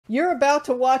You're about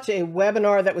to watch a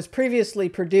webinar that was previously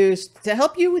produced to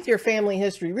help you with your family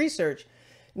history research.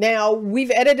 Now, we've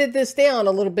edited this down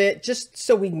a little bit just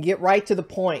so we can get right to the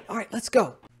point. All right, let's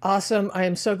go. Awesome. I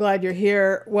am so glad you're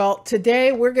here. Well,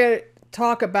 today we're going to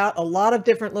talk about a lot of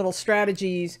different little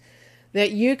strategies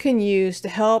that you can use to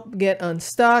help get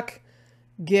unstuck,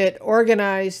 get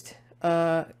organized,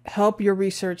 help your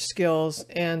research skills,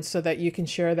 and so that you can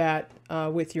share that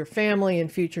with your family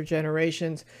and future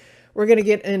generations. We're going to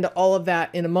get into all of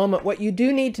that in a moment. What you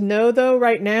do need to know, though,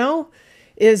 right now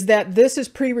is that this is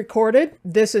pre-recorded.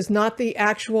 This is not the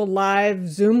actual live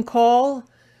Zoom call,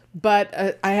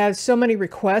 but I had so many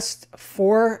requests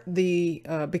for the,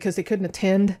 because they couldn't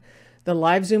attend the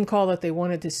live Zoom call, that they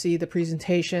wanted to see the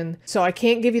presentation. So I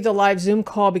can't give you the live Zoom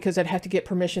call because I'd have to get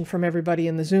permission from everybody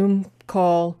in the Zoom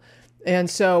call. And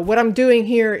so what I'm doing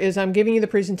here is I'm giving you the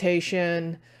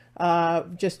presentation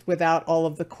just without all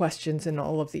of the questions and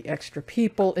all of the extra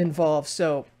people involved.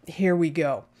 So here we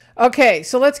go. Okay,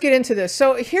 so let's get into this.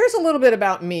 So here's a little bit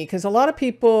about me, because a lot of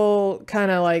people kind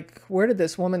of like, where did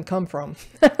this woman come from?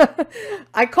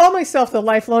 I call myself the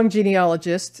lifelong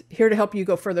genealogist, here to help you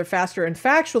go further, faster, and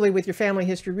factually with your family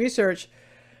history research,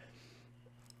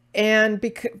 and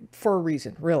for a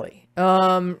reason, really.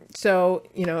 So,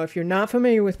 you know, if you're not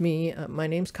familiar with me, my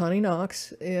name's Connie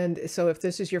Knox, and so if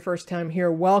this is your first time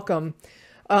here, welcome.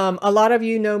 A lot of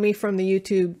you know me from the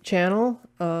YouTube channel,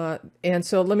 and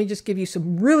so let me just give you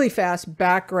some really fast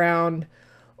background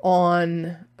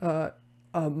on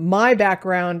my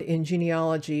background in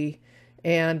genealogy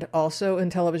and also in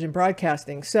television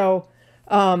broadcasting. So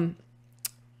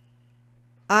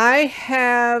I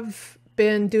have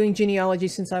been doing genealogy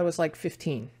since I was like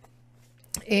 15.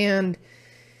 And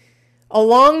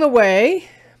along the way,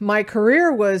 my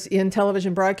career was in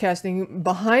television broadcasting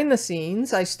behind the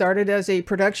scenes. I started as a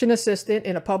production assistant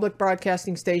in a public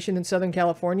broadcasting station in Southern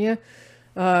California.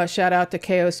 Shout out to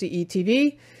KOCE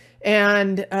TV.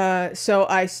 And so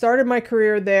I started my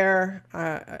career there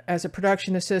as a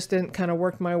production assistant, kind of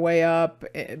worked my way up,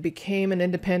 became an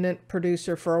independent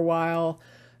producer for a while.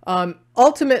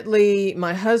 Ultimately,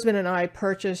 my husband and I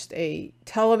purchased a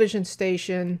television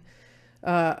station,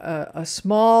 a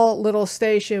small little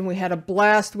station. We had a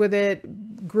blast with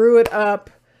it, grew it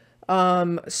up,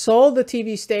 sold the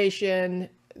TV station.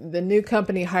 The new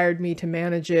company hired me to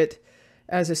manage it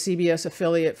as a CBS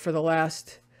affiliate for the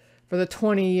last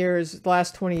 20 years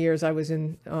I was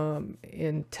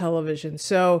in television.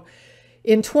 So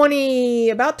in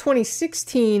about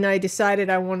 2016, I decided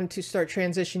I wanted to start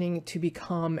transitioning to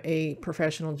become a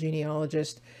professional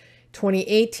genealogist.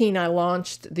 2018, I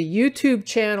launched the YouTube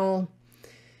channel,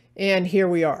 and here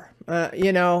we are.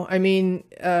 You know, I mean,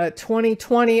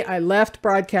 2020, I left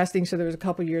broadcasting, so there was a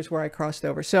couple years where I crossed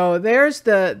over. So there's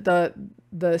the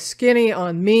skinny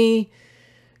on me.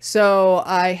 So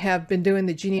I have been doing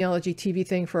the Genealogy TV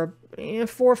thing for 4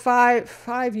 or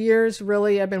 5 years,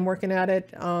 really. I've been working at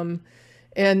it.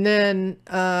 And then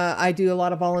I do a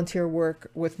lot of volunteer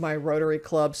work with my Rotary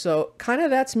Club. So kind of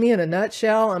that's me in a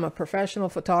nutshell. I'm a professional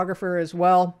photographer as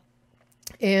well.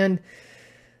 And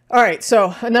all right,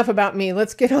 so enough about me.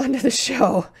 Let's get on to the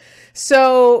show.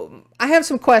 So I have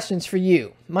some questions for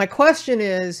you. My question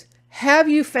is, have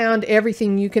you found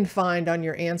everything you can find on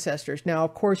your ancestors? Now,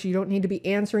 of course, you don't need to be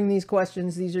answering these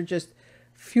questions. These are just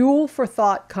fuel for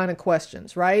thought kind of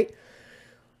questions, right?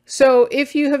 So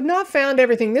if you have not found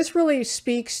everything, this really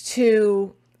speaks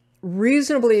to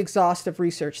reasonably exhaustive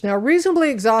research. Now, reasonably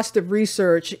exhaustive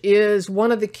research is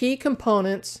one of the key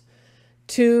components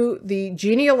to the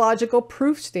genealogical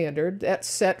proof standard that's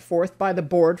set forth by the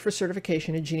Board for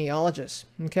Certification of Genealogists.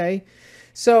 Okay,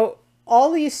 so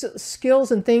all these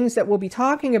skills and things that we'll be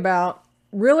talking about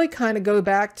really kind of go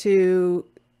back to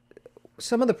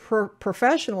some of the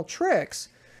professional tricks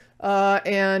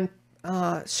and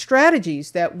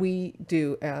strategies that we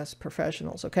do as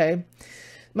professionals. Okay,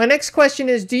 my next question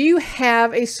is, do you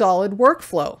have a solid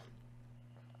workflow?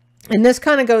 And this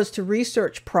kind of goes to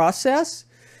research process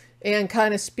and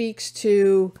kind of speaks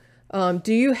to,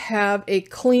 do you have a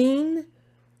clean,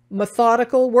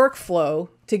 methodical workflow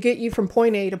to get you from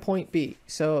point A to point B?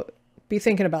 So be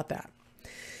thinking about that.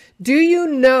 Do you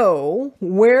know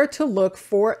where to look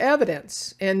for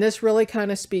evidence? And this really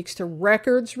kind of speaks to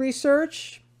records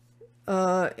research,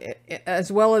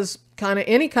 as well as kind of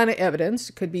any kind of evidence.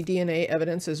 It could be DNA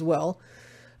evidence as well.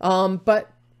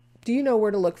 But do you know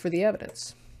where to look for the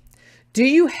evidence? Do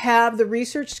you have the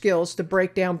research skills to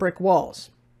break down brick walls?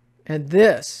 And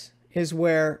this is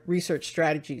where research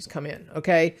strategies come in,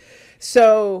 okay?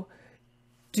 So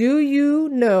do you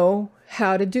know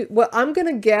how to do, well, I'm going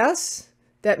to guess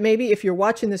that maybe if you're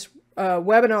watching this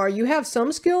webinar, you have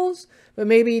some skills, but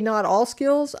maybe not all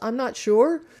skills. I'm not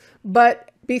sure,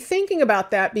 but be thinking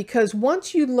about that, because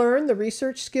once you learn the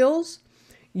research skills,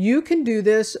 you can do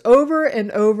this over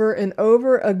and over and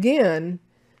over again,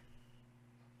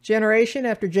 generation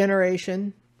after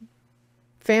generation,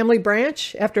 family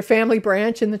branch after family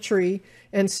branch in the tree.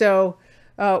 And so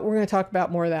we're going to talk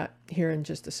about more of that here in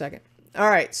just a second. All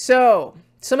right, so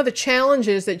some of the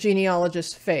challenges that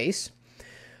genealogists face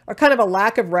are kind of a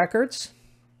lack of records,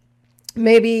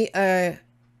 maybe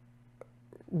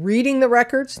reading the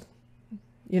records,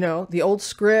 the old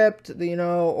script,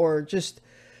 or just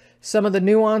some of the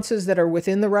nuances that are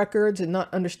within the records and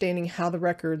not understanding how the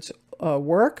records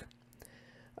work.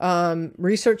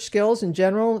 Research skills in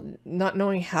general, not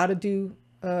knowing how to do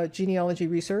genealogy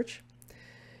research.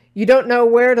 You don't know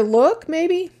where to look,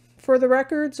 maybe, for the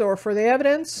records or for the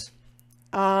evidence.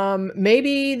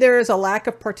 Maybe there is a lack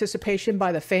of participation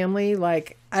by the family,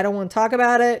 like, I don't want to talk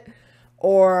about it,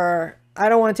 or I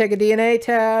don't want to take a DNA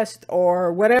test,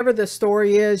 or whatever the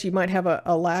story is. You might have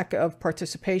a lack of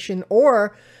participation,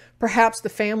 or perhaps the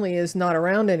family is not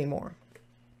around anymore.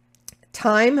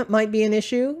 Time might be an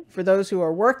issue for those who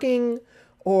are working,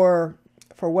 or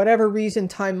for whatever reason,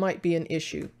 time might be an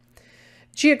issue.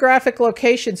 Geographic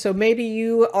location. So maybe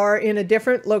you are in a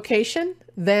different location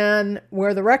than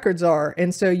where the records are,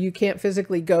 and so you can't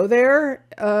physically go there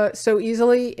so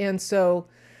easily. And so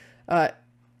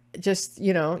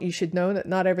you should know that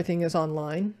not everything is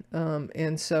online.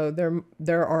 And so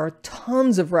there are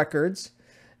tons of records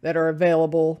that are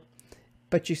available,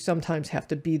 but you sometimes have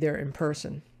to be there in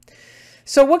person.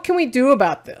 So what can we do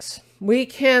about this? We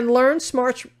can learn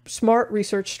smart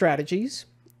research strategies.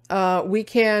 We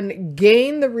can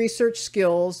gain the research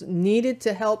skills needed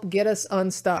to help get us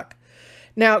unstuck.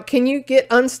 Now, can you get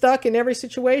unstuck in every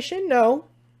situation? No.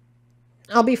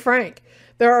 I'll be frank.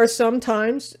 There are some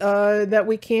times that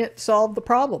we can't solve the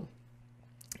problem.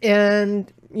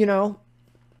 And,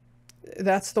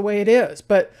 that's the way it is.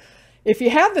 But if you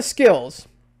have the skills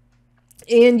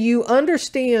and you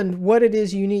understand what it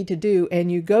is you need to do,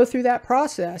 and you go through that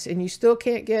process and you still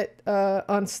can't get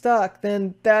unstuck,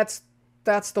 then that's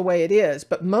the way it is.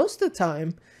 But most of the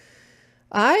time,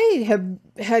 I have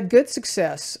had good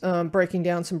success breaking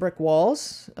down some brick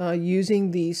walls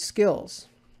using these skills.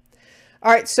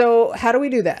 All right, so how do we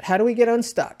do that? How do we get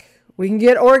unstuck? We can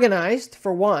get organized,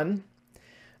 for one.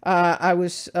 I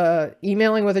was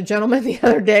emailing with a gentleman the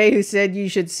other day who said, you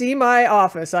should see my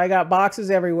office. I got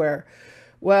boxes everywhere.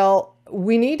 Well,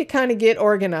 we need to kind of get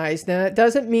organized. Now, it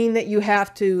doesn't mean that you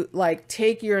have to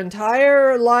take your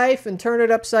entire life and turn it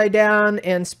upside down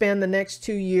and spend the next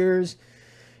 2 years,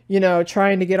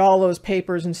 trying to get all those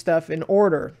papers and stuff in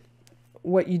order.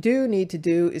 What you do need to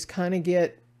do is kind of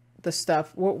get the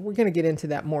stuff. Well, we're going to get into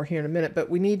that more here in a minute, but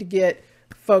we need to get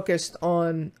focused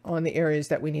on the areas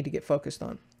that we need to get focused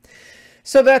on.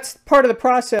 So that's part of the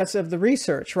process of the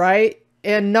research, right?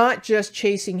 And not just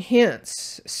chasing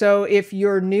hints. So if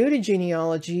you're new to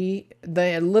genealogy,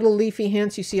 the little leafy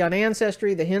hints you see on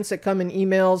Ancestry, the hints that come in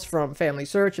emails from Family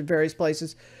Search at various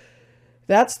places,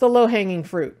 that's the low-hanging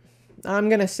fruit. I'm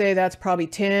going to say that's probably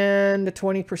 10 to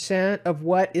 20% of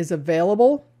what is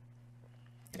available.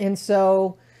 And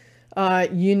so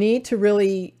you need to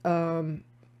really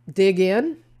dig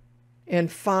in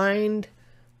and find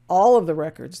all of the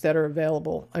records that are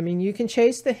available. I mean, you can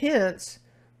chase the hints,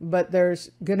 but there's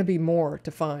going to be more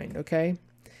to find, okay?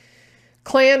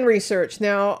 Clan research.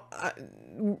 Now,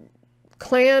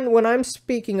 when I'm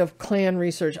speaking of clan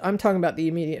research, I'm talking about the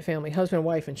immediate family, husband,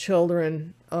 wife, and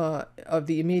children of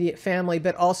the immediate family,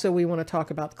 but also we want to talk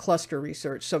about cluster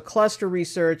research. So cluster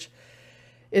research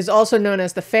is also known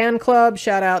as the FAN Club.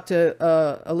 Shout out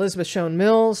to Elizabeth Shown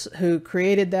Mills, who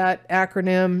created that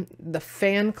acronym. The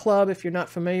FAN Club, if you're not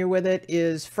familiar with it,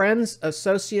 is Friends,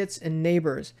 Associates, and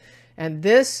Neighbors. And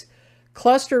this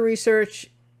cluster research,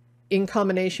 in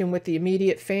combination with the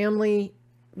immediate family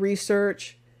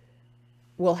research,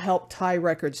 will help tie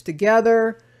records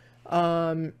together.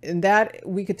 And that,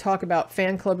 we could talk about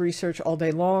fan club research all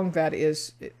day long. That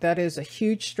is a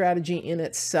huge strategy in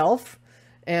itself.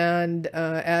 And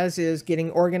as is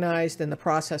getting organized and the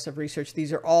process of research.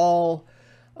 These are all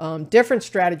different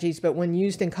strategies, but when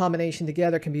used in combination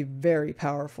together can be very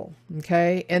powerful.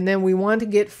 Okay. And then we want to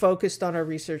get focused on our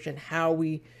research and how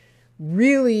we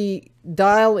really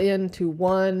dial into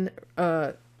one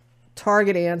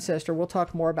target ancestor. We'll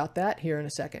talk more about that here in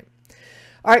a second.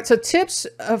 All right. So tips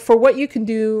for what you can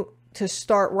do to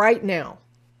start right now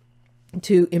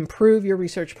to improve your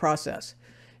research process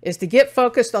is to get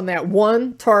focused on that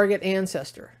one target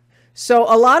ancestor.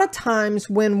 So a lot of times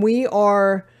when we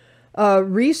are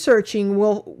researching,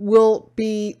 we'll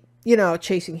be you know,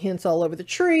 chasing hints all over the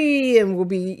tree, and we'll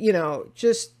be, you know,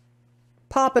 just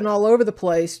popping all over the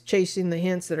place, chasing the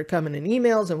hints that are coming in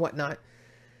emails and whatnot.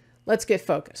 Let's get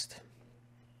focused.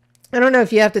 I don't know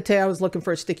if you have to I was looking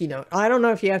for a sticky note. I don't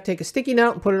know if you have to take a sticky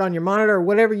note and put it on your monitor or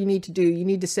whatever you need to do. You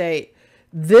need to say,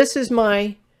 this is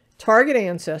my target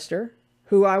ancestor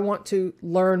who I want to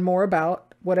learn more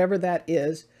about, whatever that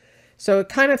is. So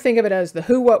kind of think of it as the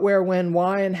who, what, where, when,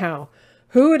 why, and how.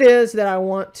 Who it is that I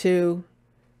want to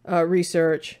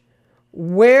research.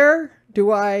 Where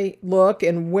do I look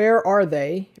and where are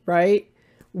they, right?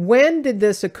 When did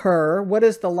this occur? What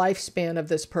is the lifespan of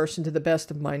this person to the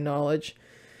best of my knowledge?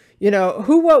 You know,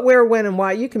 who, what, where, when, and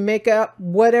why. You can make up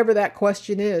whatever that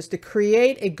question is to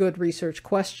create a good research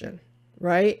question,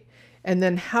 right? And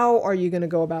then how are you going to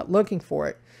go about looking for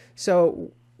it?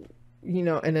 So, you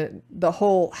know, and the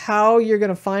whole how you're going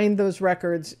to find those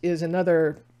records is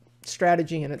another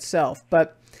strategy in itself.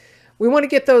 But we want to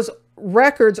get those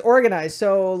records organized.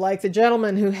 So like the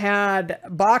gentleman who had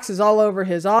boxes all over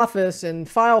his office and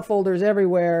file folders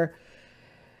everywhere,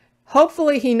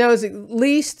 hopefully he knows, at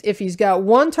least if he's got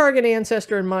one target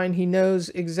ancestor in mind, he knows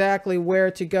exactly where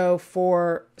to go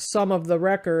for some of the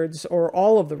records, or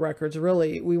all of the records,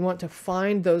 really. We want to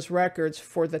find those records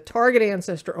for the target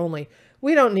ancestor only.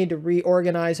 We don't need to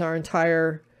reorganize our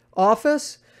entire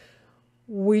office.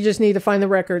 We just need to find the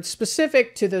records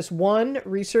specific to this one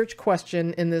research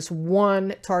question in this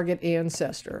one target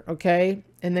ancestor, okay?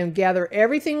 And then gather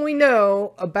everything we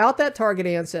know about that target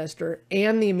ancestor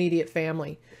and the immediate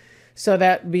family. So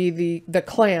that'd be the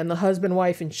clan, the husband,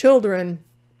 wife, and children,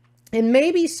 and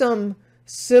maybe some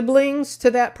siblings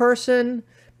to that person,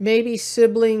 maybe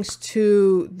siblings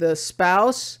to the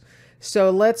spouse. So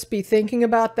let's be thinking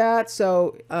about that.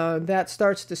 So that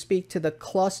starts to speak to the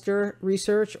cluster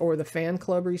research or the fan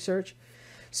club research.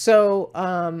 So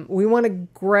we want to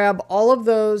grab all of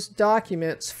those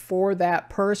documents for that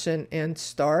person and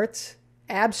start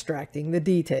abstracting the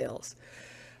details.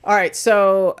 All right,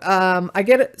 so I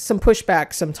get some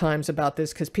pushback sometimes about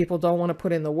this because people don't want to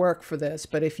put in the work for this.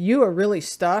 But if you are really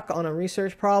stuck on a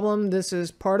research problem, this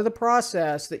is part of the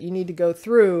process that you need to go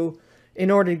through in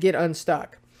order to get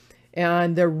unstuck.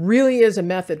 And there really is a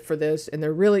method for this, and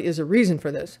there really is a reason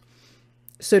for this.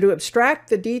 So to abstract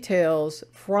the details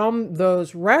from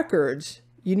those records,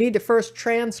 you need to first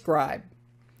transcribe.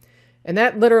 And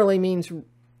that literally means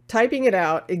typing it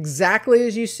out exactly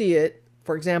as you see it.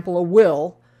 For example, a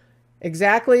will.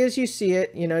 Exactly as you see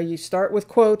it, you know, you start with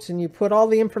quotes and you put all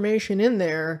the information in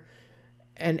there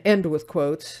and end with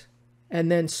quotes,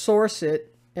 and then source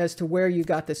it as to where you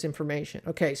got this information.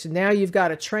 Okay, so now you've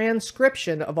got a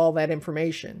transcription of all that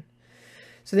information.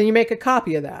 So then you make a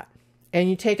copy of that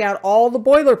and you take out all the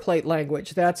boilerplate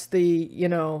language. That's the, you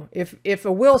know, if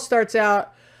a will starts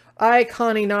out, I,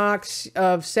 Connie Knox,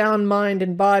 of sound mind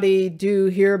and body, do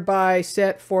hereby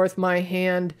set forth my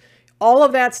hand. All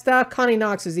of that stuff, Connie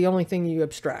Knox is the only thing you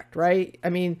abstract, right? I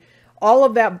mean, all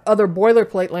of that other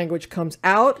boilerplate language comes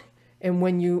out, and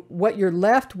what you're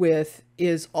left with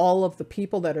is all of the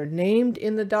people that are named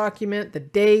in the document, the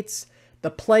dates, the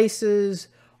places,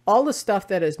 all the stuff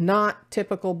that is not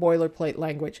typical boilerplate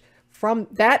language.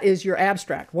 That is your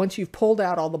abstract, once you've pulled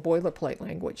out all the boilerplate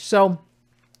language. So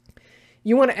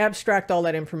you want to abstract all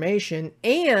that information,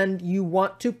 and you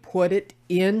want to put it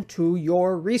into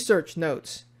your research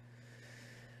notes.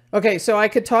 Okay, so I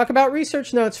could talk about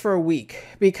research notes for a week,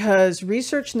 because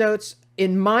research notes,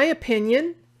 in my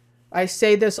opinion, I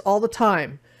say this all the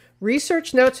time,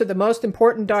 research notes are the most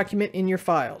important document in your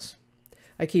files.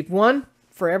 I keep one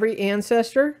for every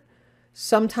ancestor.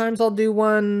 Sometimes I'll do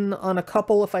one on a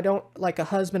couple if I don't, like a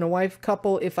husband and wife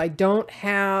couple, if I don't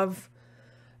have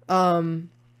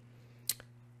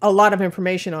a lot of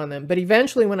information on them. But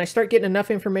eventually, when I start getting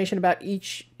enough information about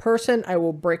each person, I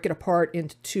will break it apart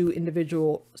into 2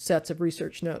 individual sets of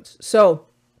research notes. So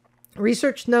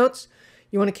research notes,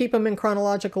 you want to keep them in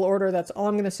chronological order. That's all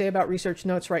I'm going to say about research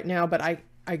notes right now. But I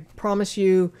promise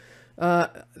you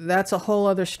that's a whole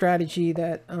other strategy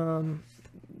that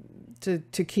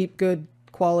to keep good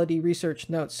quality research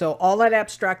notes. So all that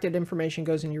abstracted information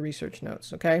goes in your research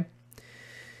notes, okay?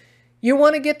 You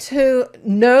want to get to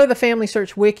know the Family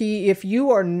Search Wiki. If you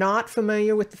are not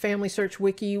familiar with the Family Search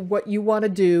Wiki, what you want to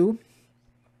do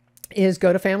is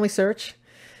go to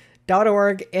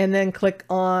familysearch.org and then click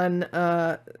on,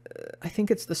 I think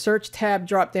it's the search tab,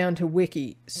 drop down to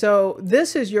Wiki. So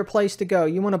this is your place to go.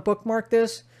 You want to bookmark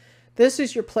this. This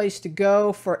is your place to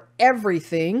go for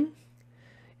everything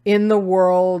in the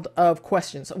world of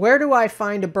questions. Where do I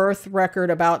find a birth record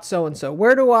about so-and-so?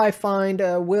 Where do I find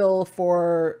a will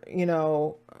for, you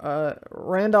know,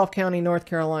 Randolph County, North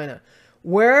Carolina?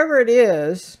 Wherever it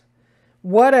is,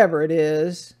 whatever it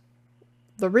is,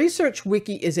 the Research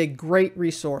Wiki is a great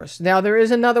resource. Now, there is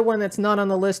another one that's not on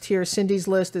the list here. Cindy's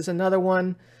list is another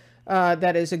one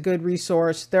that is a good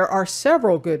resource. There are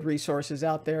several good resources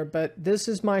out there, but this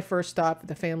is my first stop at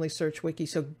the Family Search Wiki,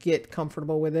 so get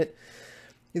comfortable with it.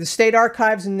 The state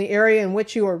archives in the area in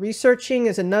which you are researching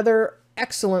is another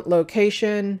excellent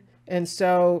location, and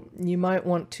so you might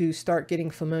want to start getting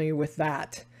familiar with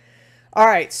that. All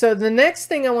right, so the next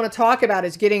thing I want to talk about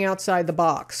is getting outside the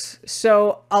box.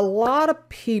 So a lot of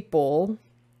people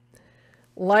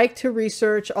like to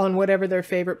research on whatever their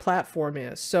favorite platform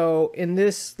is. So in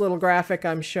this little graphic,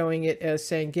 I'm showing it as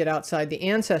saying get outside the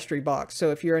Ancestry box.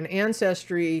 So if you're an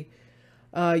Ancestry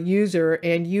user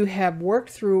and you have worked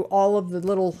through all of the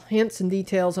little hints and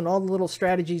details and all the little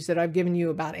strategies that I've given you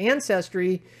about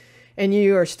Ancestry, and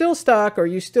you are still stuck, or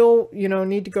you still,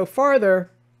 need to go farther,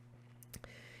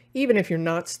 even if you're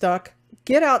not stuck,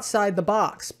 get outside the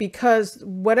box, because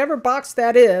whatever box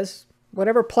that is,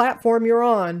 whatever platform you're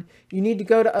on, you need to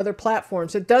go to other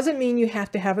platforms. It doesn't mean you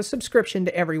have to have a subscription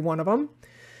to every one of them.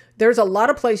 There's a lot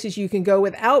of places you can go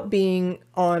without being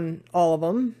on all of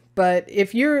them. But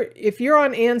if you're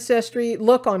on Ancestry,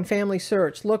 look on Family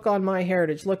Search, look on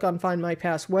MyHeritage, look on Find My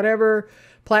Past, whatever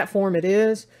platform it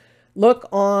is. Look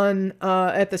on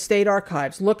at the state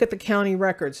archives. Look at the county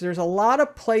records. There's a lot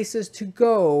of places to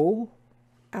go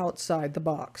outside the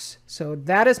box. So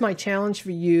that is my challenge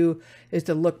for you, is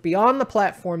to look beyond the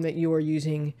platform that you are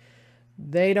using.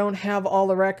 They don't have all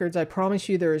the records. I promise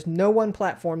you there is no one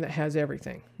platform that has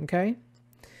everything. Okay?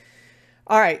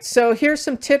 All right. So here's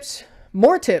some tips,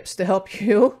 more tips to help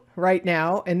you right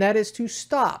now, and that is to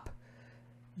stop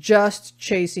just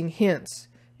chasing hints.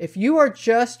 If you are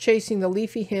just chasing the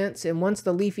leafy hints, and once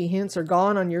the leafy hints are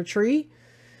gone on your tree,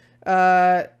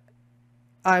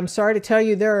 I'm sorry to tell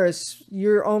you,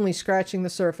 you're only scratching the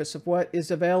surface of what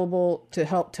is available to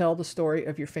help tell the story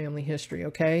of your family history,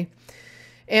 okay?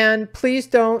 And please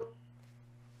don't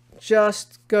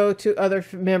just go to other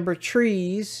member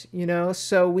trees,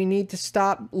 so we need to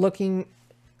stop looking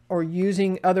or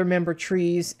using other member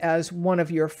trees as one of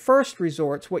your first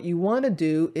resorts. What you want to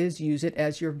do is use it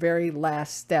as your very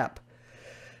last step.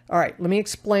 All right, let me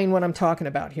explain what I'm talking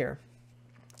about here.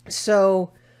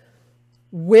 So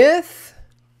with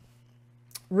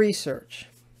research,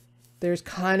 there's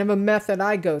kind of a method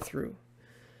I go through.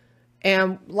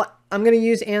 And I'm going to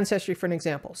use Ancestry for an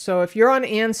example. So if you're on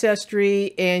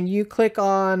Ancestry and you click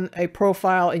on a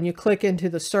profile and you click into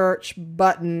the search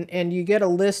button and you get a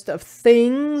list of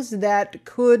things that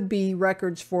could be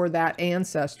records for that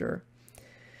ancestor,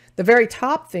 the very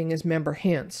top thing is member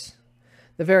hints.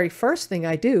 The very first thing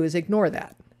I do is ignore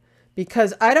that,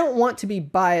 because I don't want to be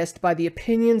biased by the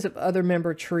opinions of other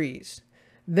member trees.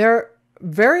 They're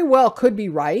very well could be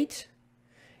right.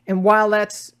 And while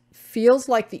that's feels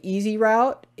like the easy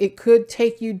route, it could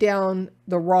take you down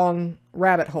the wrong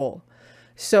rabbit hole.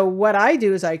 So what I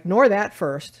do is I ignore that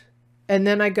first, and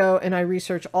then I go and I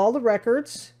research all the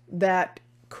records that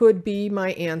could be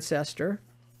my ancestor.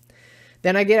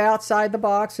 Then I get outside the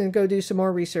box and go do some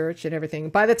more research and everything.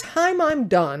 By the time I'm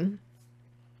done,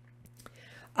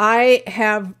 I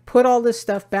have put all this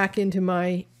stuff back into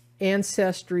my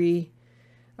Ancestry.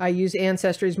 I use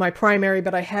Ancestry as my primary,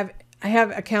 but I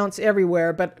have accounts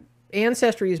everywhere, but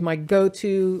Ancestry is my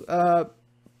go-to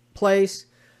place.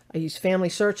 I use Family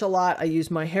Search a lot. I use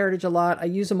MyHeritage a lot. I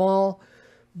use them all,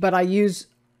 but I use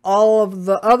all of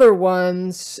the other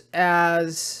ones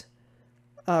as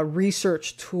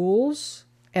research tools,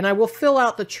 and I will fill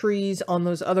out the trees on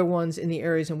those other ones in the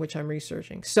areas in which I'm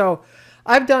researching. So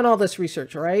I've done all this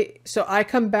research, right? So I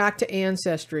come back to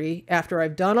Ancestry after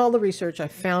I've done all the research. I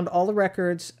found all the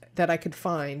records that I could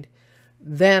find.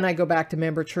 Then I go back to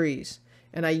member trees,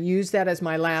 and I use that as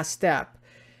my last step.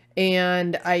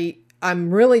 And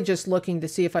I'm really just looking to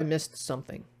see if I missed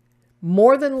something.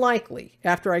 More than likely,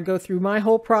 after I go through my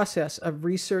whole process of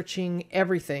researching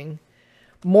everything,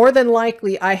 more than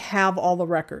likely I have all the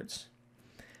records.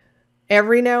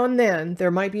 Every now and then,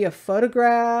 there might be a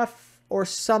photograph or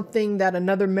something that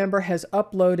another member has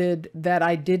uploaded that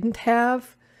I didn't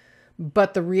have.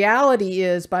 But the reality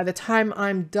is, by the time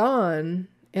I'm done,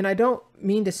 and I don't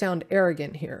mean to sound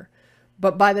arrogant here,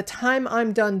 but by the time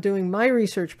I'm done doing my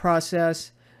research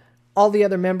process, all the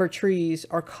other member trees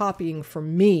are copying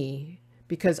from me,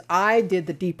 because I did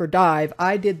the deeper dive,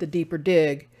 I did the deeper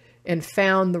dig, and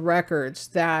found the records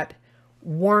that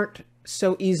weren't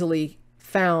so easily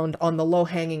found on the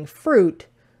low-hanging fruit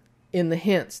in the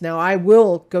hints. Now, I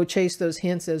will go chase those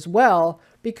hints as well,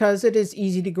 because it is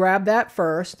easy to grab that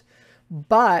first.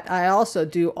 But I also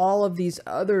do all of these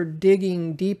other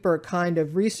digging deeper kind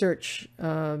of research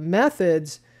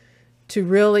methods to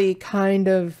really kind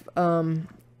of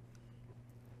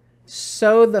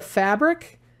sew the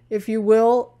fabric, if you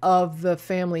will, of the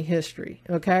family history.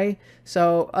 Okay,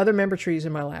 so other member trees are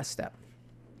my last step.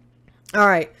 All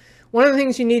right. One of the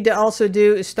things you need to also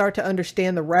do is start to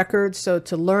understand the records. So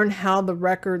to learn how the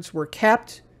records were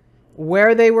kept,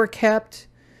 where they were kept,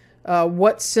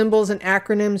 what symbols and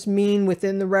acronyms mean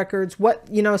within the records, what,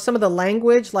 you know, some of the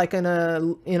language, like in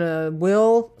a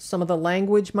will, some of the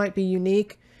language might be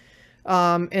unique,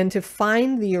 and to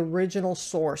find the original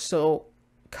source. So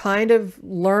kind of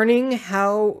learning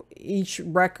how each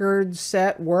record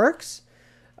set works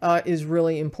is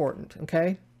really important.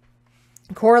 Okay.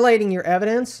 Correlating your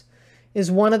evidence is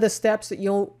one of the steps that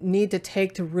you'll need to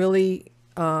take to really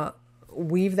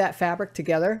weave that fabric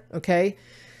together. Okay.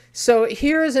 So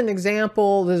here is an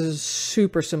example. This is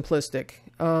super simplistic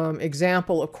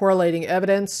example of correlating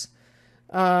evidence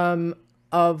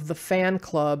of the fan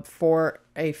club for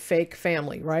a fake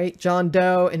family, right? John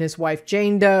Doe and his wife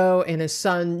Jane Doe and his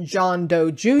son John Doe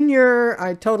Jr.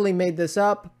 I totally made this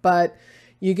up, but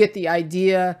you get the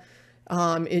idea.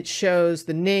 It shows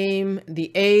the name,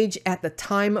 the age at the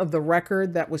time of the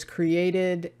record that was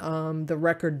created, the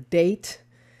record date,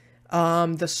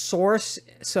 the source.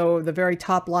 So the very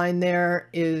top line there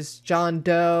is John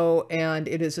Doe, and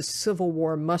it is a Civil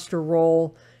War muster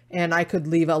roll. And I could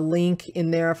leave a link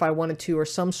in there if I wanted to, or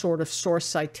some sort of source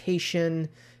citation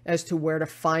as to where to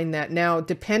find that. Now,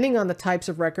 depending on the types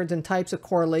of records and types of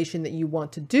correlation that you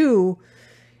want to do,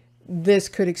 this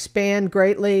could expand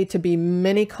greatly to be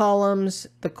many columns.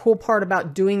 The cool part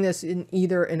about doing this in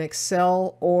either an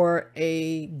Excel or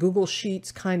a Google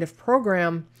Sheets kind of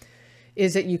program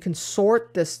is that you can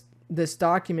sort this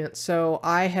document. So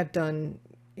I have done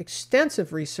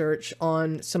extensive research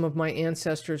on some of my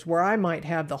ancestors where I might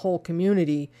have the whole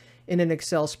community in an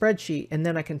Excel spreadsheet, and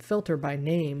then I can filter by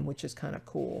name, which is kind of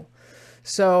cool.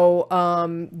 So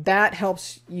that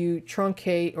helps you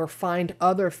truncate or find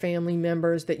other family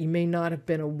members that you may not have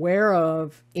been aware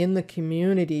of in the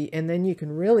community. And then you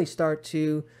can really start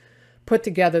to put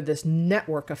together this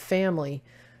network of family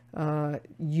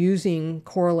using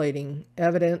correlating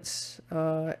evidence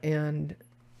and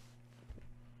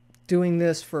doing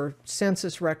this for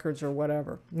census records or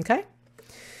whatever. Okay.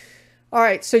 All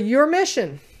right. So your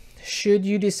mission, should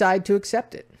you decide to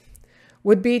accept it,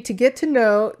 would be to get to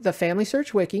know the Family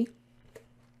Search Wiki,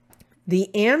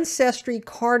 the Ancestry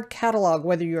card catalog.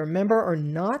 Whether you're a member or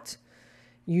not,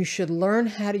 you should learn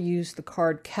how to use the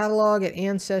card catalog at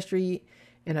Ancestry.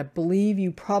 And I believe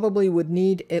you probably would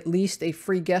need at least a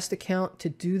free guest account to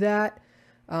do that.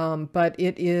 But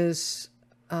it is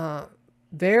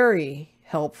very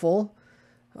helpful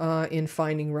in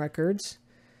finding records.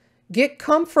 Get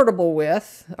comfortable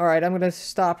with, all right, I'm going to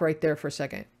stop right there for a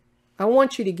second. I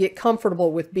want you to get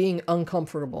comfortable with being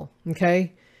uncomfortable,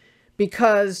 okay?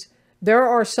 Because there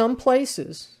are some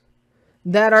places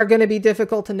that are going to be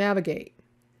difficult to navigate.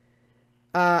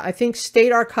 I think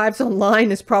State Archives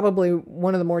Online is probably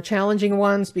one of the more challenging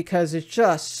ones because there's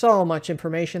just so much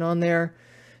information on there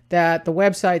that the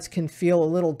websites can feel a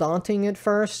little daunting at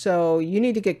first. So you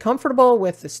need to get comfortable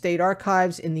with the state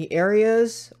archives in the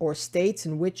areas or states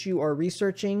in which you are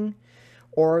researching,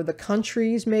 or the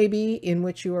countries maybe in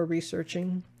which you are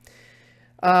researching.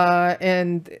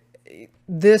 And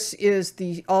this is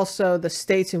also the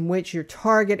states in which your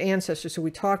target ancestor. So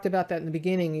we talked about that in the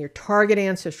beginning, your target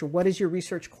ancestor. What is your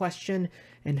research question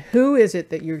and who is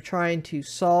it that you're trying to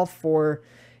solve for?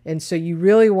 And so you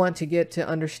really want to get to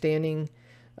understanding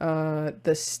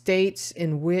the states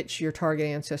in which your target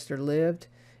ancestor lived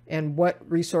and what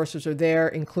resources are there,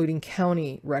 including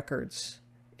county records.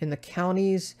 In the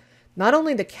counties, not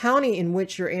only the county in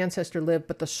which your ancestor lived,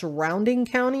 but the surrounding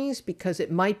counties, because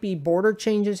it might be border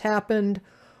changes happened,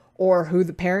 or who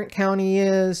the parent county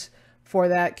is for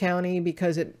that county,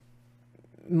 because it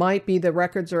might be the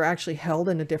records are actually held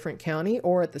in a different county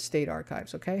or at the state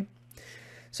archives, okay?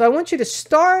 So I want you to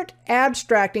start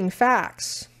abstracting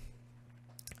facts.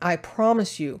 I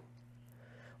promise you,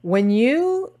 when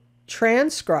you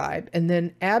transcribe and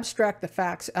then abstract the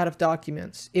facts out of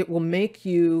documents, it will make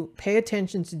you pay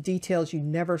attention to details you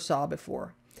never saw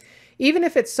before. Even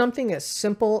if it's something as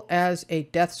simple as a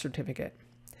death certificate.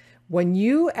 When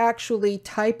you actually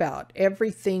type out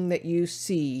everything that you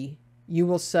see, you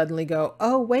will suddenly go,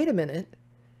 oh, wait a minute.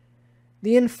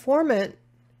 The informant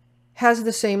has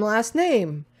the same last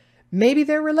name. Maybe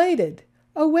they're related.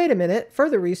 Oh, wait a minute.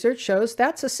 Further research shows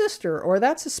that's a sister, or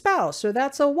that's a spouse, or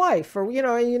that's a wife, or, you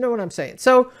know what I'm saying.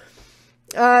 So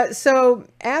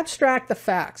abstract the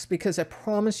facts, because I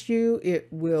promise you it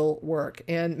will work.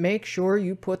 And make sure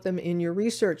you put them in your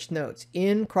research notes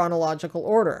in chronological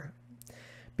order,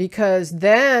 Because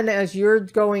then as you're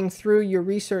going through your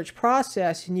research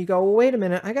process and you go, well, wait a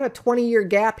minute, I got a 20-year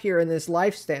gap here in this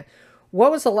lifespan. What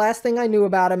was the last thing I knew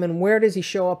about him and where does he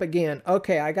show up again?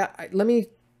 Okay, let me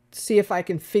see if I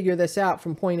can figure this out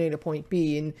from point A to point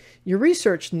B. And your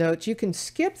research notes, you can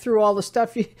skip through all the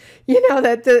stuff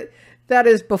that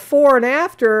is before and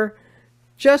after,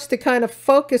 just to kind of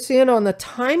focus in on the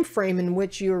time frame in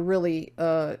which you're really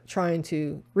trying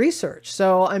to research.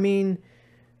 So, I mean,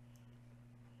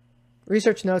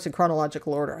 research notes in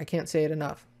chronological order. I can't say it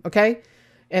enough. Okay.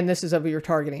 And this is of your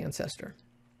target ancestor.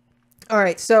 All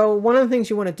right. So one of the things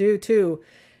you want to do too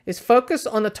is focus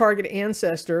on the target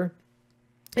ancestor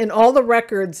and all the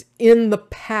records in the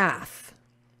path.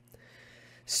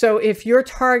 So if your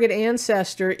target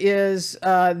ancestor is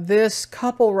this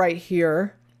couple right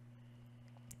here,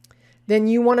 then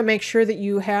you want to make sure that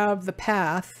you have the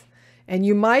path. And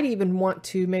you might even want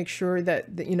to make sure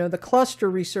that, the cluster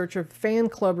research or fan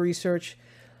club research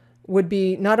would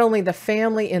be not only the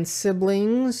family and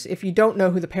siblings, if you don't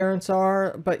know who the parents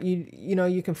are, but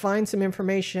you can find some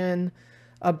information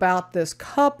about this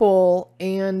couple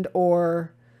and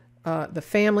or the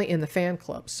family in the fan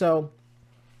club. So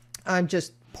I'm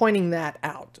just pointing that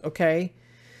out. Okay.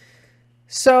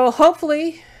 So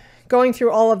hopefully going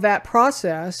through all of that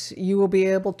process, you will be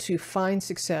able to find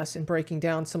success in breaking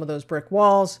down some of those brick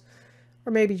walls,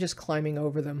 or maybe just climbing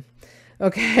over them.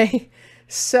 Okay.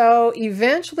 So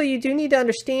eventually you do need to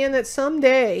understand that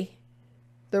someday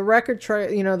the record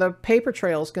trail, the paper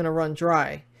trail is going to run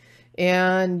dry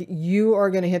and you are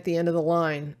going to hit the end of the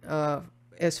line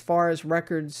as far as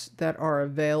records that are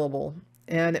available.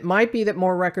 And it might be that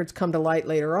more records come to light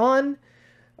later on.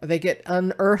 They get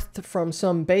unearthed from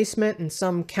some basement in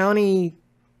some county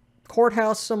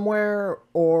courthouse somewhere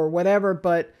or whatever.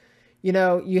 But,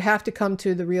 you have to come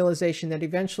to the realization that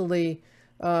eventually,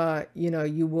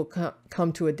 you will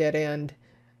come to a dead end.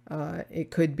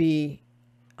 It could be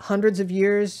hundreds of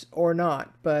years or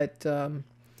not. But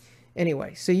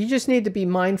anyway, so you just need to be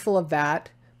mindful of that.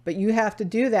 But you have to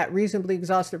do that reasonably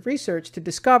exhaustive research to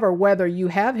discover whether you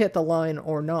have hit the line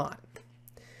or not.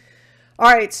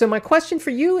 All right, so my question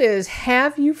for you is,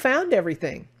 have you found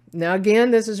everything? Now, again,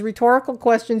 this is rhetorical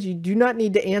questions. You do not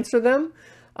need to answer them,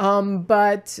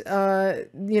 but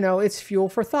it's fuel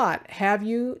for thought. Have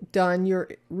you done your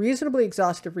reasonably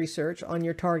exhaustive research on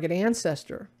your target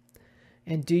ancestor?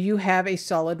 And do you have a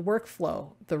solid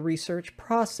workflow, the research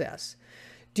process?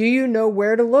 Do you know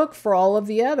where to look for all of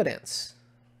the evidence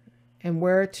and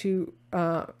where to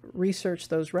research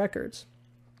those records?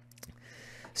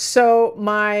 So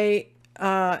my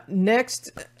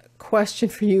next question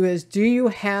for you is, do you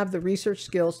have the research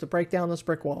skills to break down those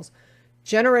brick walls?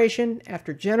 Generation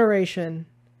after generation,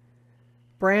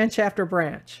 branch after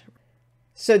branch.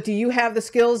 So do you have the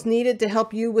skills needed to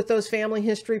help you with those family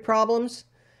history problems?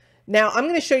 Now, I'm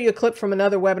going to show you a clip from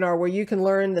another webinar where you can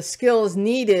learn the skills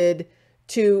needed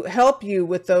to help you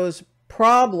with those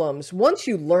problems. Once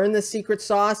you learn the secret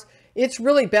sauce, it's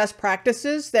really best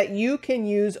practices that you can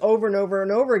use over and over and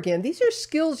over again. These are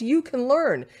skills you can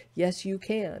learn. Yes, you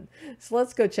can. So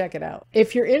let's go check it out.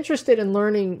 If you're interested in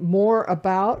learning more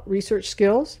about research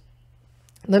skills,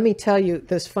 let me tell you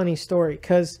this funny story,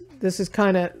 because this is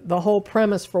kind of the whole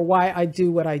premise for why I do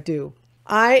what I do.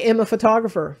 I am a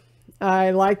photographer.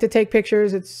 I like to take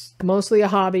pictures. It's mostly a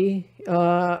hobby,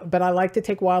 but I like to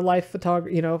take wildlife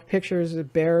photography, pictures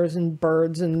of bears and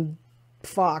birds and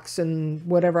fox and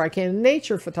whatever I can.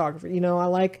 Nature photography, I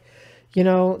like,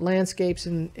 landscapes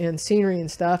and scenery and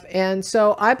stuff. And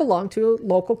so I belong to a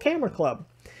local camera club.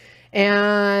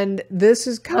 And this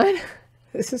is kind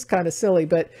of silly,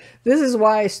 but this is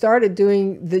why I started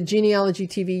doing the Genealogy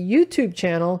TV YouTube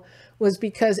channel, was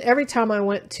because every time I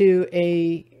went to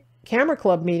a camera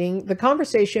club meeting, the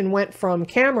conversation went from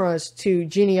cameras to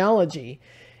genealogy,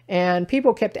 and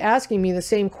people kept asking me the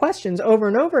same questions over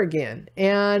and over again.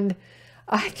 And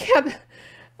I kept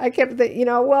thinking,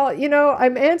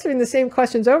 I'm answering the same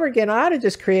questions over again. I ought to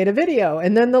just create a video.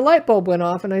 And then the light bulb went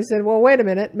off and I said, well, wait a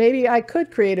minute, maybe I could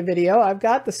create a video. I've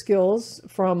got the skills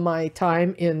from my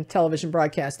time in television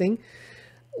broadcasting.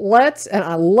 And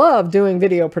I love doing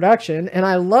video production and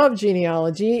I love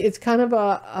genealogy. It's kind of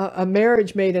a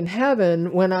marriage made in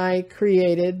heaven when I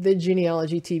created the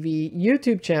Genealogy TV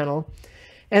YouTube channel.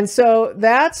 And so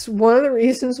that's one of the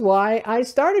reasons why I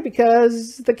started,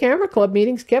 because the camera club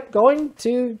meetings kept going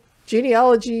to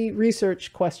genealogy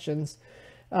research questions,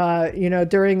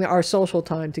 during our social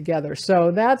time together.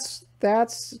 So that's a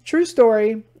true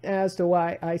story as to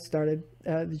why I started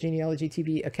the Genealogy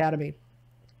TV Academy.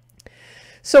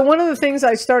 So one of the things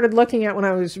I started looking at when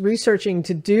I was researching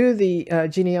to do the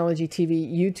Genealogy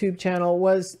TV YouTube channel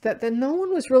was that no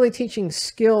one was really teaching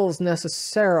skills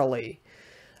necessarily.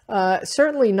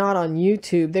 Certainly not on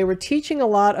YouTube. They were teaching a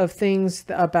lot of things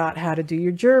about how to do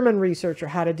your German research or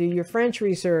how to do your French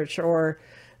research or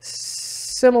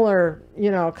similar,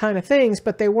 kind of things,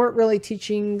 but they weren't really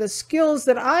teaching the skills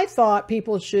that I thought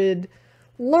people should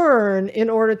learn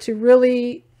in order to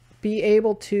really be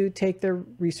able to take their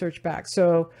research back.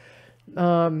 So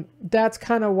that's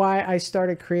kind of why I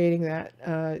started creating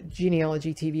that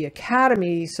Genealogy TV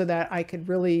Academy, so that I could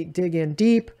really dig in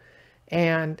deep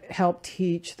and help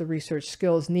teach the research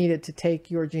skills needed to take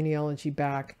your genealogy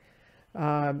back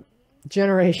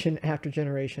generation after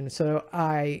generation. So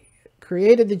I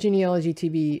created the Genealogy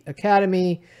TV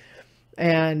Academy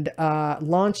and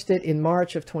launched it in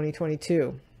March of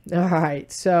 2022. All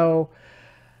right, so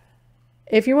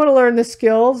if you want to learn the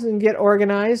skills and get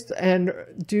organized and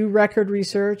do record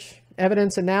research,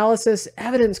 evidence analysis,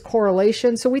 evidence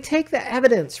correlation. So we take the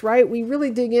evidence, right? We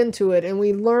really dig into it and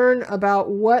we learn about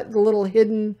what the little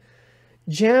hidden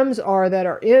gems are that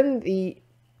are in the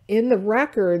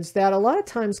records that a lot of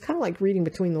times kind of like reading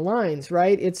between the lines,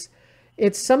 right? It's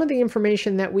some of the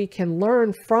information that we can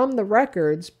learn from the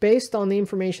records based on the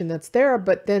information that's there,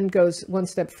 but then goes one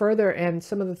step further and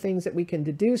some of the things that we can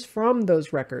deduce from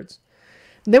those records.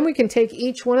 Then we can take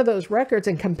each one of those records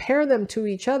and compare them to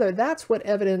each other. That's what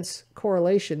evidence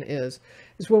correlation is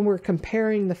when we're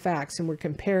comparing the facts and we're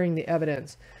comparing the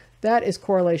evidence. That is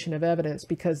correlation of evidence,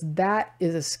 because that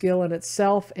is a skill in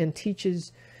itself and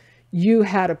teaches you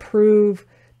how to prove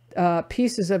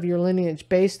pieces of your lineage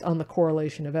based on the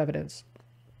correlation of evidence.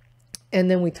 And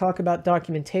then we talk about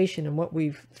documentation and what we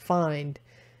find.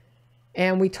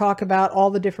 And we talk about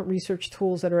all the different research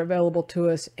tools that are available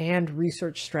to us and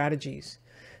research strategies.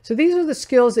 So these are the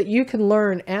skills that you can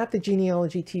learn at the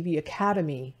Genealogy TV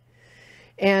Academy.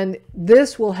 And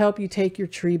this will help you take your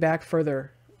tree back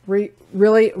further.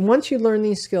 Really, once you learn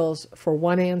these skills for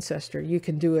one ancestor, you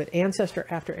can do it ancestor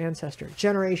after ancestor,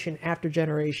 generation after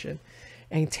generation,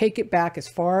 and take it back as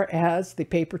far as the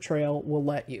paper trail will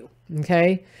let you.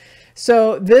 Okay?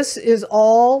 So this is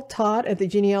all taught at the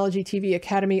Genealogy TV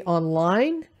Academy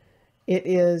online. It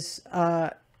is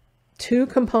 2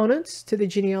 components to the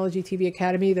Genealogy TV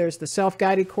Academy. There's the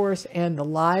self-guided course and the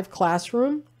live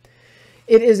classroom.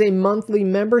 It is a monthly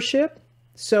membership.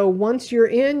 So once you're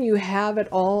in, you have it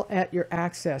all at your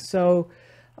access. So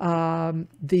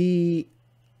the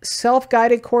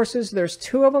self-guided courses, there's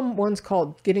 2 of them. One's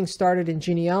called Getting Started in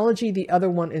Genealogy. The other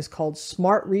one is called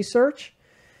Smart Research.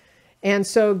 And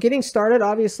so Getting Started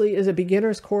obviously is a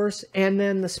beginner's course. And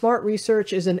then the Smart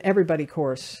Research is an everybody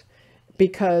course,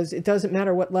 because it doesn't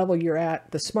matter what level you're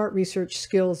at. The smart research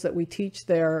skills that we teach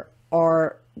there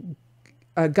are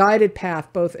a guided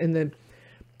path, both in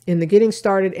the Getting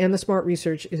Started and the Smart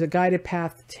Research is a guided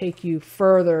path to take you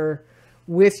further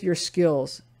with your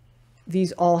skills.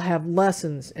 These all have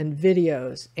lessons and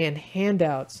videos and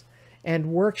handouts and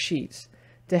worksheets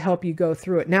to help you go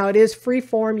through it. Now, it is free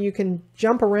form. You can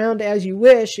jump around as you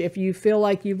wish. If you feel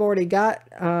like you've already got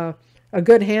a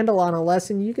good handle on a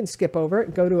lesson, you can skip over it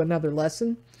and go to another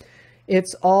lesson.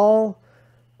 It's all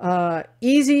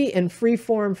easy and free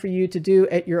form for you to do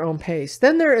at your own pace.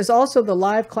 Then there is also the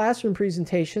live classroom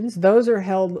presentations. Those are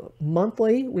held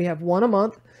monthly. We have one a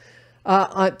month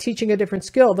teaching a different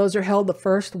skill. Those are held the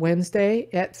first Wednesday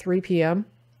at 3 p.m.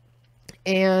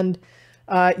 And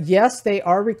yes, they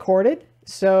are recorded.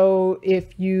 So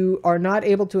if you are not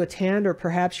able to attend, or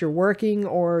perhaps you're working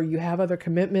or you have other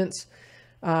commitments,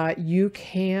 you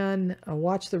can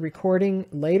watch the recording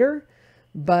later.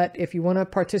 But if you want to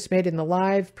participate in the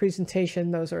live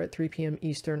presentation, those are at 3 p.m.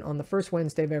 Eastern on the first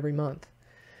Wednesday of every month.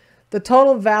 The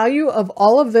total value of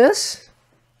all of this,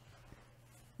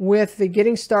 with the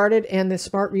Getting Started and the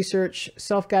Smart Research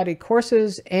self-guided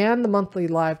courses and the monthly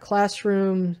live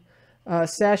classroom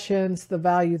sessions, the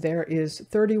value there is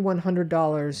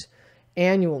 $3,100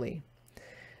 annually.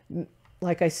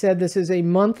 Like I said, this is a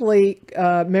monthly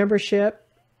membership,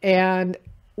 and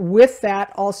with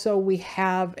that also we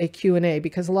have a Q&A,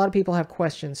 because a lot of people have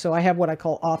questions. So I have what I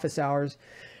call office hours,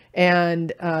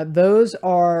 and those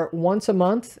are once a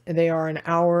month. They are an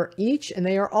hour each, and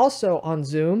they are also on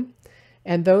Zoom.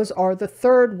 And those are the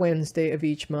third Wednesday of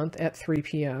each month at 3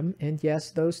 p.m. And yes,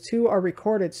 those 2 are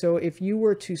recorded. So if you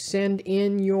were to send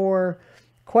in your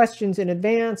questions in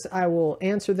advance, I will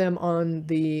answer them on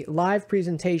the live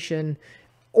presentation.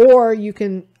 Or you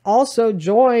can also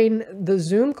join the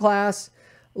Zoom class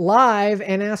live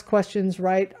and ask questions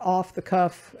right off the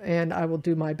cuff, and I will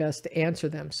do my best to answer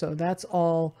them. So that's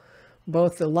all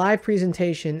Both the live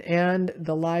presentation and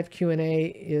the live Q&A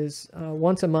is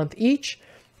once a month each.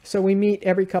 So we meet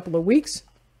every couple of weeks.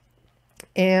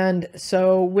 And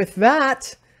so with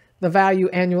that, the value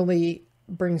annually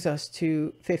brings us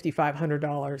to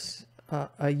 $5,500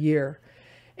 a year.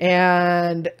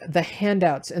 And the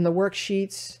handouts and the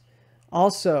worksheets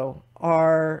also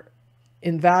are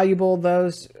invaluable.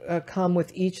 Those come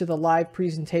with each of the live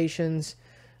presentations.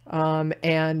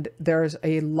 And there's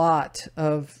a lot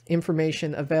of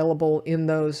information available in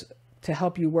those to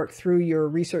help you work through your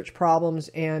research problems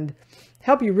and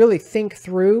help you really think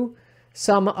through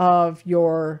some of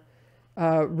your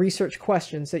research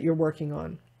questions that you're working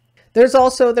on. There's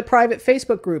also the private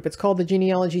Facebook group. It's called the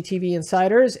Genealogy TV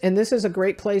Insiders, and this is a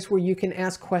great place where you can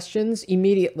ask questions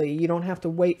immediately. You don't have to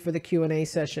wait for the Q&A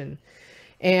session.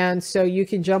 And so you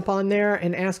can jump on there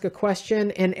and ask a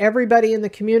question, and everybody in the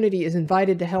community is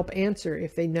invited to help answer.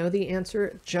 If they know the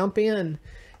answer, jump in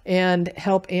and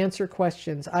help answer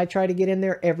questions. I try to get in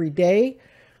there every day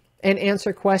and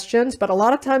answer questions, but a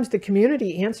lot of times the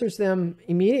community answers them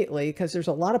immediately because there's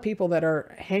a lot of people that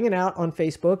are hanging out on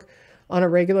Facebook on a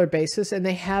regular basis and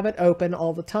they have it open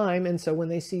all the time. And so when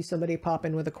they see somebody pop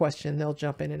in with a question, they'll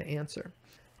jump in and answer.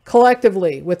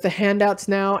 Collectively, with the handouts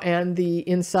now and the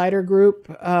insider group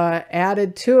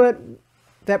added to it,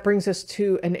 that brings us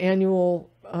to an annual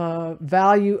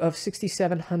value of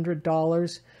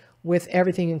 $6,700 with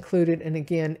everything included. And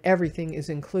again, everything is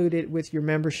included with your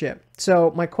membership.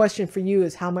 So my question for you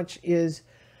is, how much is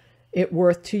it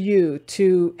worth to you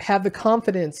to have the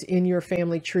confidence in your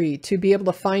family tree, to be able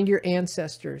to find your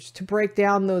ancestors, to break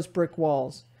down those brick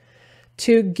walls,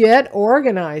 to get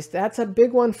organized? That's a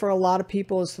big one for a lot of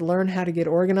people, is to learn how to get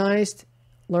organized,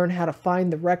 learn how to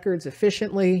find the records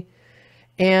efficiently,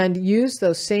 and use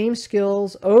those same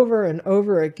skills over and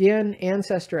over again,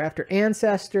 ancestor after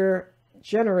ancestor,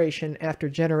 generation after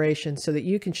generation, so that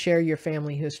you can share your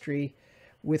family history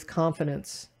with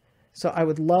confidence. So I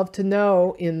would love to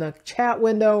know in the chat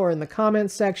window or in the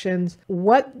comments sections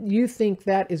what you think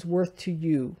that is worth to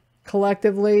you.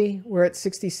 Collectively, we're at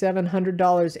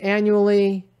 $6,700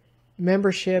 annually.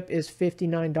 Membership is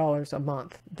 $59 a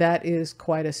month. That is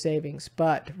quite a savings.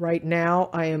 But right now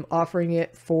I am offering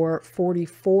it for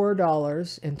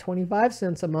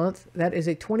 $44.25 a month. That is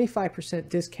a 25%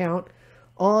 discount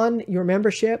on your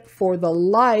membership for the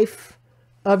life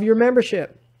of your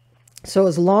membership. So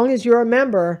as long as you're a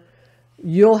member,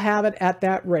 you'll have it at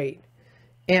that rate.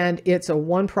 And it's a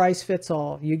one price fits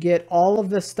all. You get all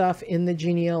of the stuff in the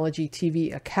Genealogy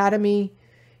TV Academy.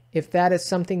 If that is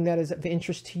something that is of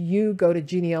interest to you, go to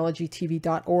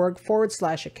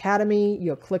genealogytv.org/academy.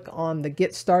 You'll click on the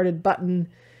Get Started button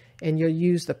and you'll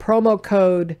use the promo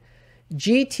code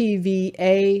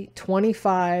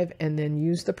GTVA25 and then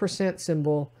use the %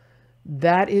 symbol.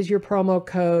 That is your promo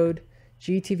code,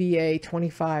 GTVA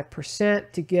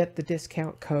 25%, to get the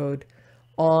discount code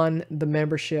on the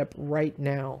membership right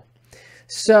now.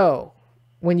 So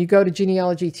when you go to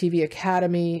Genealogy TV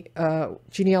Academy,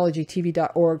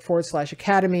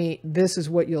 genealogytv.org/academy, this is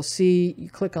what you'll see. You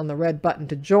click on the red button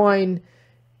to join.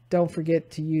 Don't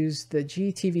forget to use the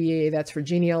GTVA, that's for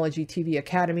Genealogy TV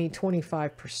Academy,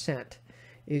 25%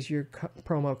 is your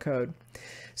promo code.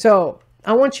 So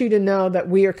I want you to know that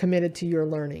we are committed to your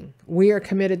learning. We are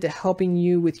committed to helping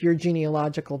you with your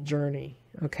genealogical journey,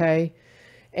 okay?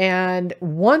 And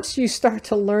once you start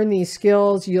to learn these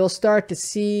skills, you'll start to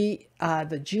see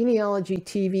the Genealogy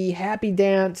TV happy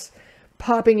dance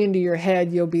popping into your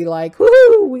head. You'll be like,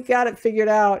 woohoo, we got it figured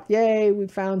out. Yay, we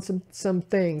found some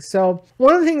things. So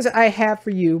one of the things I have for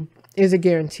you is a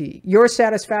guarantee. Your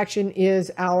satisfaction is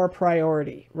our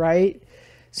priority, right?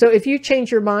 So if you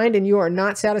change your mind and you are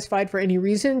not satisfied for any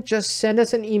reason, just send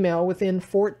us an email within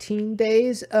 14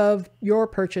 days of your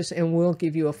purchase and we'll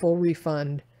give you a full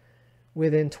refund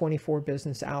within 24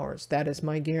 business hours. That is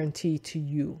my guarantee to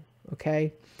you,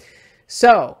 okay?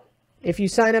 So if you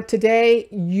sign up today,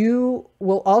 you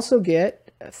will also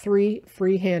get 3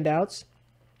 free handouts.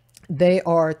 They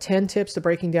are 10 tips to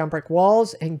breaking down brick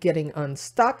walls and getting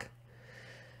unstuck,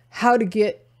 how to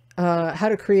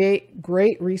create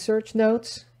great research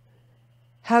notes,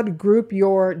 how to group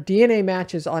your DNA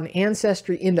matches on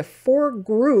Ancestry into 4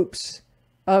 groups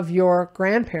of your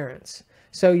grandparents.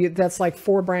 So that's like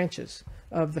 4 branches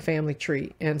of the family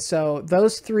tree. And so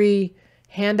those 3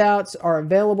 handouts are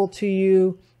available to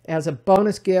you as a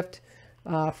bonus gift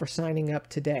for signing up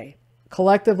today.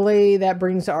 Collectively, that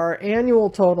brings our annual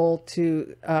total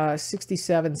to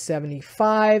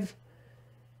 $6,775.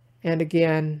 And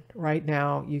again, right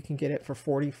now you can get it for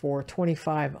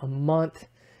 $44.25 a month.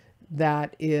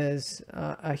 That is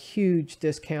a huge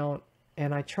discount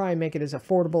and I try and make it as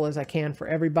affordable as I can for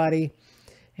everybody.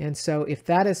 And so if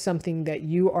that is something that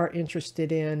you are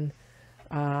interested in,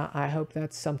 I hope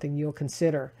that's something you'll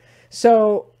consider.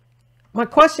 So my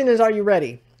question is, are you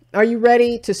ready? Are you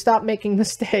ready to stop making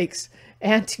mistakes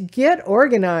and to get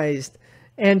organized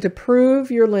and to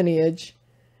prove your lineage?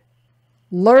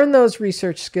 Learn those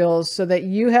research skills so that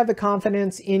you have the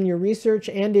confidence in your research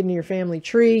and in your family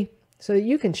tree so that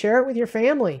you can share it with your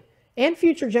family and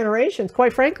future generations.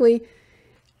 Quite frankly,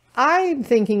 I'm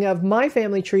thinking of my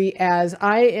family tree as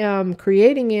I am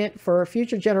creating it for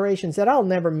future generations that I'll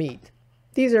never meet.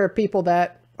 These are people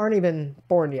that aren't even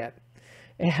born yet.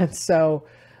 And so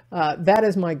that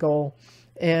is my goal.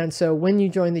 And so when you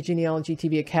join the Genealogy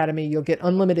TV Academy, you'll get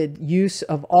unlimited use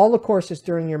of all the courses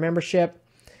during your membership.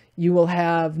 You will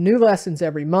have new lessons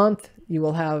every month. You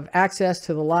will have access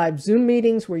to the live Zoom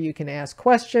meetings where you can ask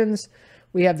questions.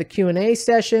 We have the Q&A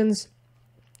sessions.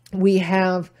 We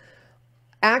have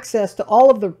access to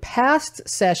all of the past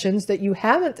sessions that you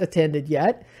haven't attended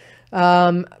yet,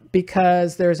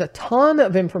 because there's a ton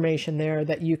of information there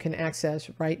that you can access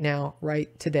right now,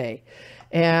 right today.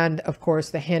 And of course,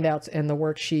 the handouts and the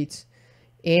worksheets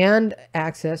and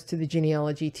access to the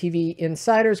Genealogy TV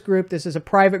Insiders group. This is a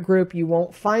private group. You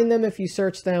won't find them if you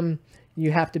search them.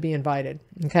 You have to be invited.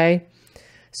 Okay.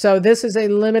 So this is a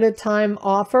limited time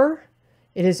offer.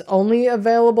 It is only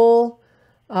available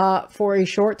for a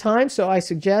short time. So I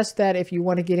suggest that if you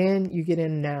want to get in, you get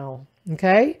in now.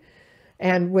 Okay.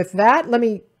 And with that, let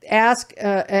me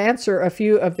answer a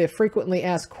few of the frequently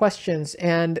asked questions.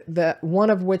 And the one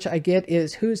of which I get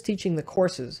is, who's teaching the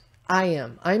courses? I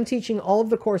am. I'm teaching all of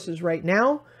the courses right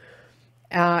now.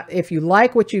 If you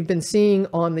like what you've been seeing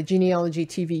on the Genealogy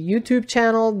TV YouTube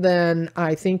channel, then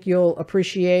I think you'll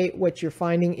appreciate what you're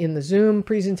finding in the Zoom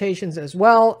presentations as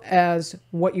well as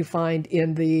what you find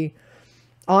in the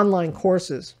online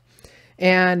courses.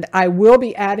 And I will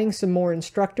be adding some more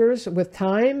instructors with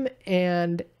time,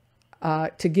 and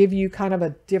to give you kind of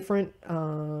a different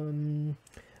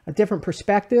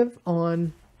perspective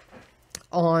on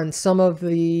some of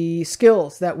the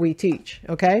skills that we teach.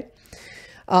 Okay.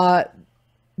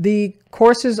 The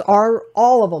courses are,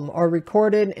 all of them are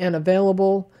recorded and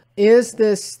available. This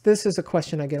is a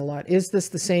question I get a lot. Is this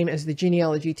the same as the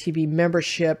Genealogy TV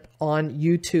membership on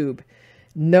YouTube?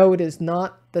 No, it is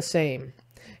not the same.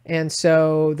 And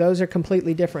so those are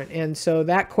completely different. And so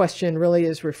that question really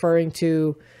is referring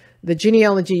to the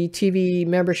Genealogy TV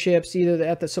memberships, either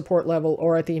at the support level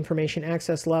or at the information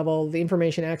access level. The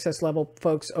information access level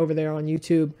folks over there on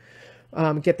YouTube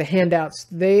get the handouts.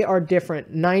 They are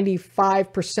different.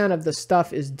 95% of the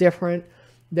stuff is different.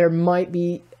 There might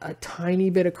be a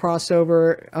tiny bit of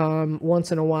crossover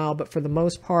once in a while, but for the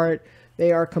most part,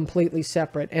 they are completely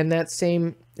separate. And it's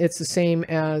the same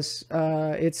as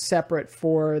it's separate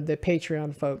for the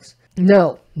Patreon folks.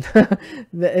 No,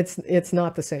 it's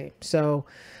not the same. So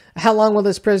how long will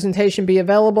this presentation be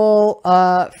available?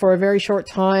 For a very short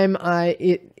time.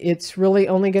 It's really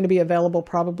only going to be available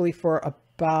probably for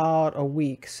about a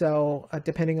week. So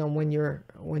depending on when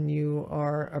you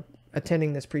are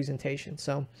attending this presentation.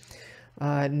 So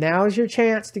now is your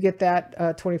chance to get that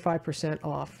 25%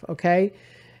 off. Okay.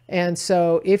 And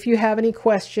so if you have any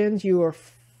questions,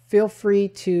 feel free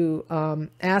to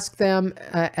ask them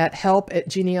at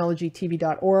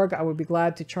help@genealogytv.org. I would be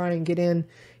glad to try and get in.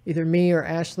 Either me or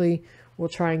Ashley will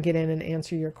try and get in and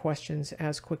answer your questions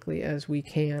as quickly as we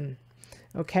can.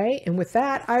 Okay, and with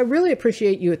that, I really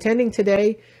appreciate you attending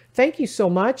today. Thank you so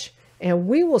much, and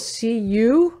we will see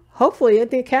you hopefully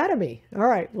at the Academy. All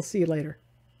right, we'll see you later.